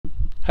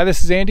Hi,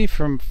 this is Andy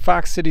from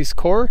Fox Cities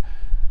Core.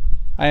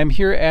 I am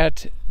here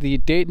at the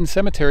Dayton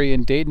Cemetery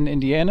in Dayton,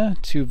 Indiana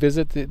to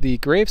visit the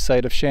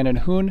gravesite of Shannon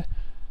Hoon.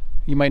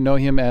 You might know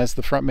him as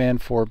the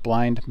frontman for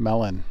Blind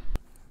Melon.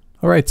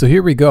 Alright, so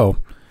here we go.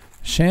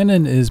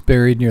 Shannon is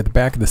buried near the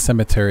back of the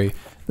cemetery.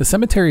 The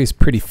cemetery is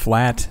pretty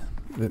flat.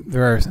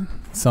 There are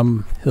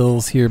some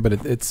hills here, but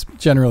it's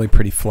generally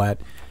pretty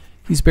flat.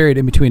 He's buried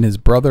in between his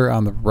brother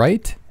on the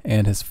right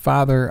and his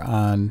father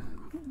on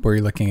where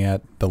you're looking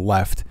at the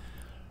left.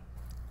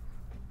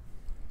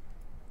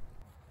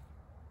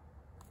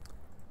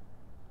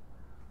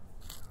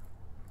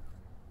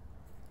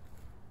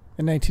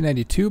 In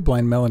 1992,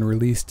 Blind Melon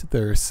released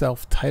their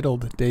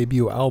self-titled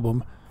debut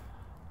album.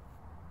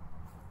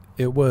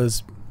 It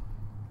was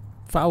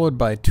followed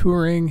by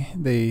touring.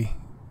 They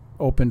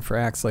opened for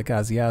acts like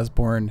Ozzy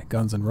Osbourne,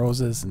 Guns N'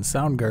 Roses, and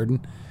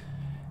Soundgarden.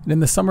 And in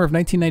the summer of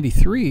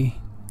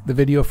 1993, the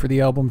video for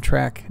the album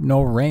track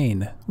No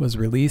Rain was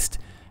released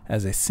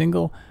as a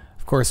single.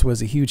 Of course, it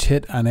was a huge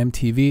hit on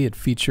MTV. It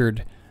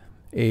featured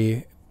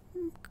a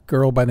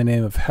girl by the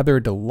name of Heather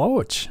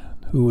DeLoach,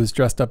 who was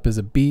dressed up as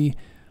a bee,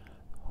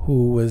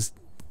 who was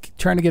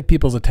trying to get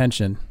people's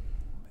attention.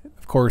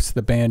 Of course,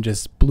 the band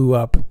just blew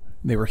up.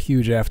 They were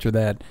huge after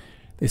that.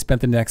 They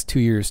spent the next 2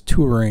 years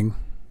touring.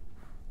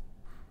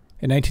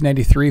 In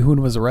 1993,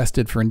 Hoon was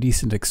arrested for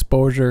indecent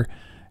exposure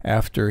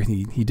after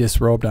he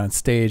disrobed on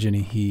stage and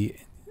he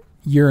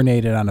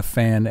urinated on a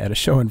fan at a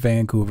show in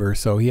Vancouver,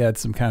 so he had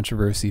some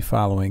controversy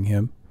following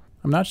him.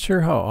 I'm not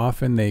sure how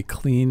often they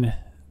clean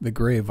the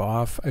grave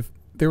off.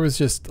 There was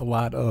just a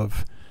lot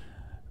of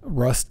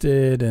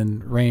rusted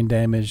and rain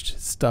damaged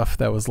stuff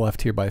that was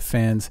left here by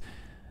fans,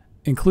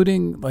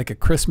 including like a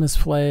Christmas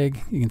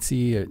flag. You can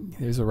see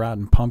there's a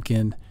rotten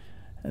pumpkin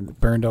and a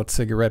burned out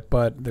cigarette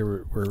butt. There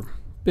were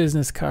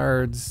business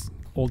cards,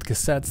 old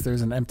cassettes.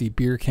 There's an empty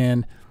beer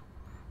can.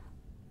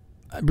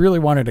 I really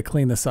wanted to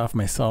clean this off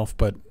myself,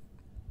 but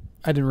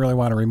I didn't really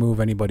want to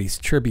remove anybody's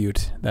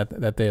tribute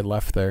that they had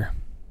left there.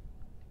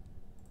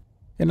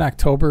 In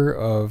October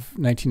of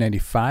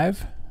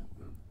 1995,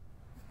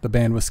 the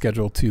band was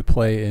scheduled to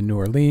play in New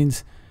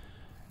Orleans,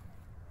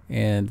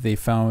 and they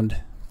found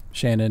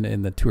Shannon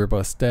in the tour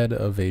bus dead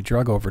of a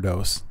drug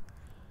overdose.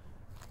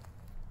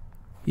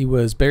 He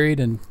was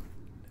buried in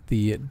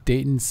the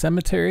Dayton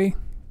Cemetery,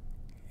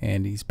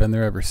 and he's been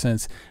there ever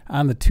since.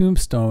 On the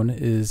tombstone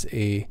is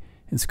a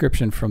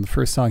inscription from the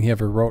first song he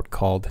ever wrote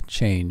called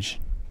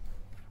Change.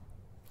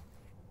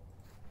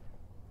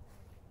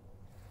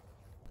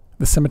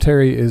 The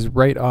cemetery is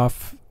right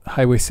off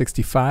Highway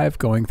 65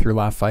 going through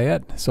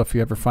Lafayette, so if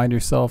you ever find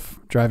yourself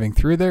driving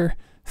through there,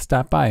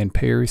 stop by and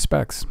pay your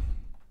respects.